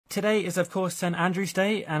Today is, of course, St Andrew's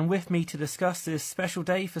Day, and with me to discuss this special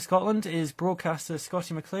day for Scotland is broadcaster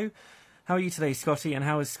Scottie McClue. How are you today, Scottie, and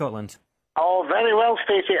how is Scotland? Oh, very well,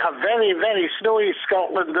 Stacey. A very, very snowy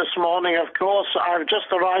Scotland this morning, of course. I've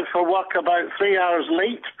just arrived for work about 3 hours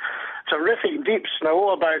late. Terrific deep snow,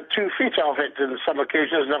 about 2 feet of it in some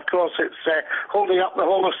occasions, and of course it's holding up the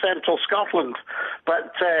whole of central Scotland.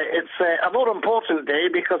 But it's a more important day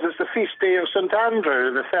because it's the feast day of St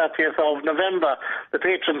Andrew, the 30th of November, the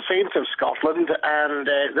patron saint of Scotland, and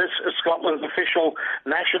this is Scotland's official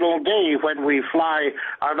national day when we fly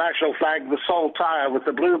our national flag, the saltire, with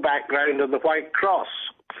the blue background and the white cross.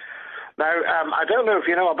 Now, I don't know if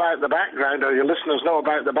you know about the background, or your listeners know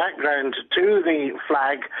about the background to the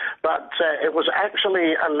flag, but it was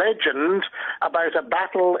actually a legend about a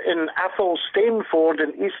battle in Athol Stainford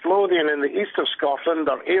in East Lothian in the east of Scotland,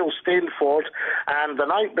 or Ale Stainford, and the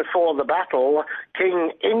night before the battle,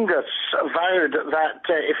 King Ingus vowed that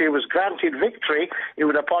if he was granted victory, he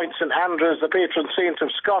would appoint St Andrew as the patron saint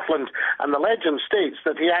of Scotland, and the legend states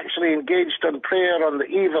that he actually engaged in prayer on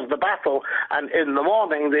the eve of the battle, and in the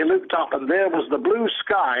morning they looked up and there was the blue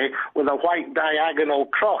sky with a white diagonal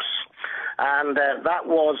cross. And that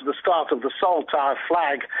was the start of the saltire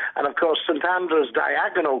flag. And of course, St Andrew's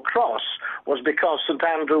diagonal cross was because St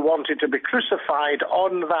Andrew wanted to be crucified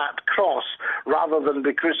on that cross rather than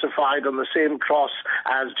be crucified on the same cross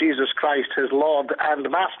as Jesus Christ, his Lord and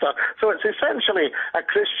Master. So it's essentially a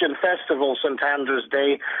Christian festival, St Andrew's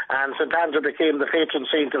Day, and St Andrew became the patron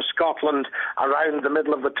saint of Scotland around the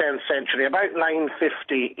middle of the 10th century, about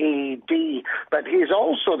 950 AD. But he's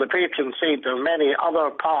also the patron saint of many other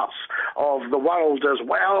parts of the world as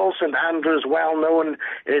well. St Andrew is well known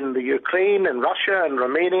in the Ukraine, in Russia, and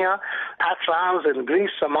Romania, Atras in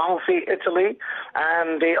Greece, Amalfi, Italy,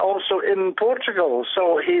 and also in Portugal.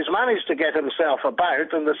 So he's managed to get himself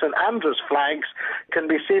about, and the St Andrew's flags can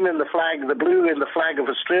be seen in the flag, the blue in the flag of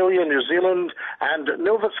Australia, New Zealand, and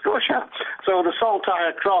Nova Scotia. So the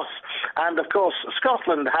saltire cross, and of course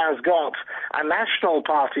Scotland has got a national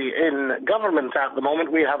party in government at the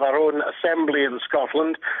moment. We have our own assembly in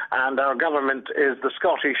Scotland, and our government is the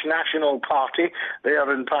Scottish National Party. They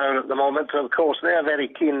are in power at the moment. Of course, they are very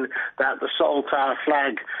keen that the saltire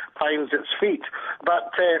flag finds its feet.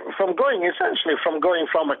 But from going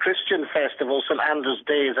from a Christian festival, St Andrew's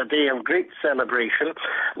Day is a day of great celebration.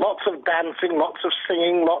 Lots of dancing, lots of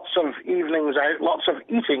singing, lots of evenings out, lots of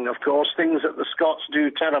eating, of course, things that the Scots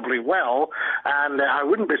do terribly well. And I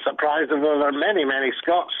wouldn't be surprised if there were many, many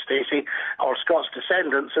Scots, Stacey, or Scots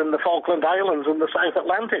descendants in the Falkland Islands in the South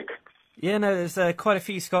Atlantic. Yeah, no, there's quite a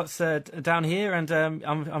few Scots down here, and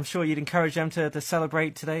I'm sure you'd encourage them to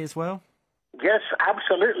celebrate today as well. Yes,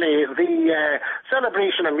 absolutely. The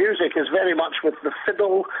celebration of music is very much with the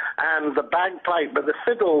fiddle and the bagpipe, but the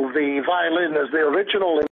fiddle, the violin, is the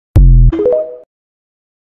original